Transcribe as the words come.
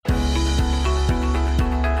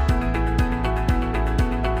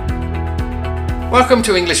Welcome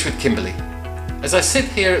to English with Kimberley. As I sit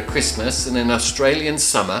here at Christmas in an Australian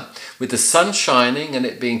summer with the sun shining and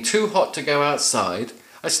it being too hot to go outside,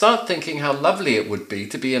 I start thinking how lovely it would be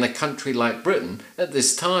to be in a country like Britain at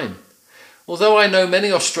this time. Although I know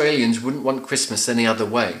many Australians wouldn't want Christmas any other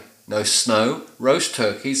way. No snow, roast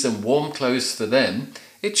turkeys and warm clothes for them.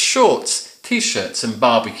 It's shorts, t-shirts and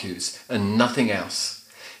barbecues and nothing else.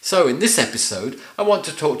 So in this episode, I want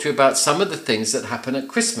to talk to you about some of the things that happen at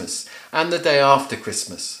Christmas and the day after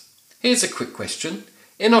Christmas. Here's a quick question.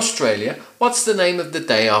 In Australia, what's the name of the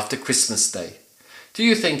day after Christmas Day? Do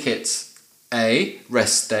you think it's A.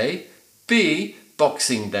 Rest Day, B.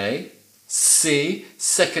 Boxing Day, C.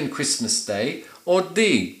 Second Christmas Day, or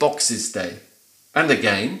D. Boxes Day? And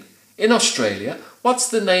again, in Australia, what's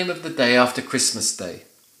the name of the day after Christmas Day?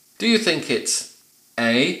 Do you think it's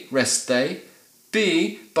A. Rest Day,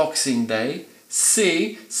 B. Boxing Day,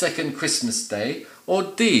 C. Second Christmas Day, or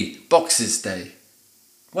D. Boxes Day?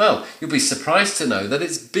 Well, you'll be surprised to know that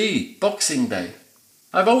it's B. Boxing Day.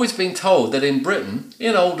 I've always been told that in Britain,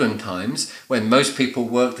 in olden times, when most people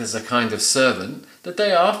worked as a kind of servant, the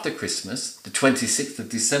day after Christmas, the 26th of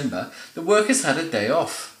December, the workers had a day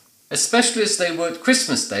off, especially as they worked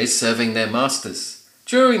Christmas Day serving their masters.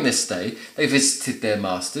 During this day, they visited their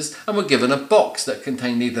masters and were given a box that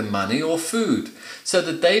contained either money or food, so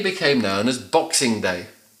the day became known as Boxing Day.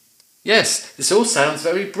 Yes, this all sounds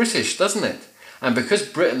very British, doesn't it? And because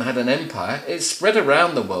Britain had an empire, it spread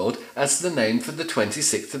around the world as the name for the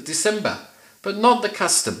 26th of December, but not the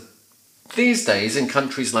custom. These days in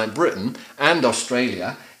countries like Britain and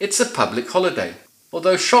Australia, it's a public holiday,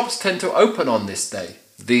 although shops tend to open on this day,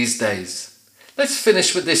 these days. Let's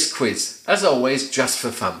finish with this quiz, as always just for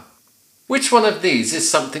fun. Which one of these is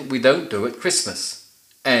something we don't do at Christmas?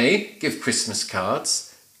 A. Give Christmas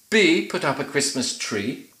cards, B. Put up a Christmas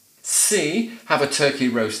tree, C. Have a turkey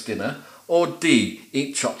roast dinner, or D.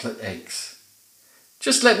 Eat chocolate eggs?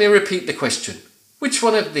 Just let me repeat the question. Which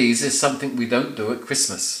one of these is something we don't do at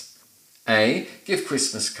Christmas? A. Give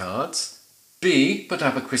Christmas cards, B. Put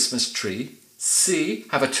up a Christmas tree, C.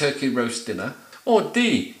 Have a turkey roast dinner, or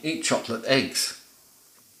D. Eat chocolate eggs?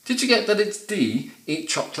 Did you get that it's D. Eat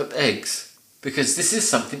chocolate eggs? Because this is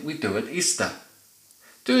something we do at Easter.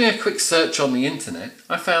 Doing a quick search on the internet,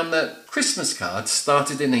 I found that Christmas cards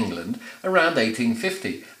started in England around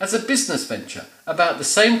 1850 as a business venture about the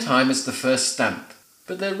same time as the first stamp.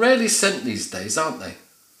 But they're rarely sent these days, aren't they?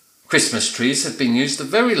 Christmas trees have been used a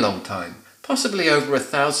very long time, possibly over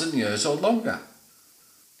 1,000 years or longer.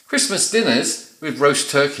 Christmas dinners with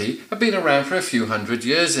roast turkey have been around for a few hundred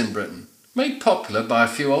years in Britain, made popular by a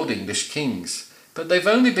few old English kings. But they've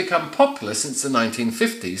only become popular since the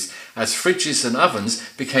 1950s as fridges and ovens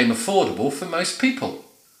became affordable for most people,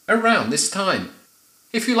 around this time.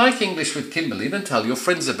 If you like English with Kimberley, then tell your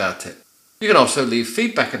friends about it. You can also leave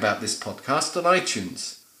feedback about this podcast on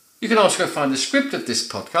iTunes. You can also find the script of this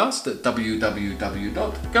podcast at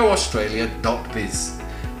www.goaustralia.biz.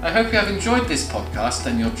 I hope you have enjoyed this podcast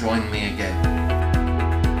and you'll join me again.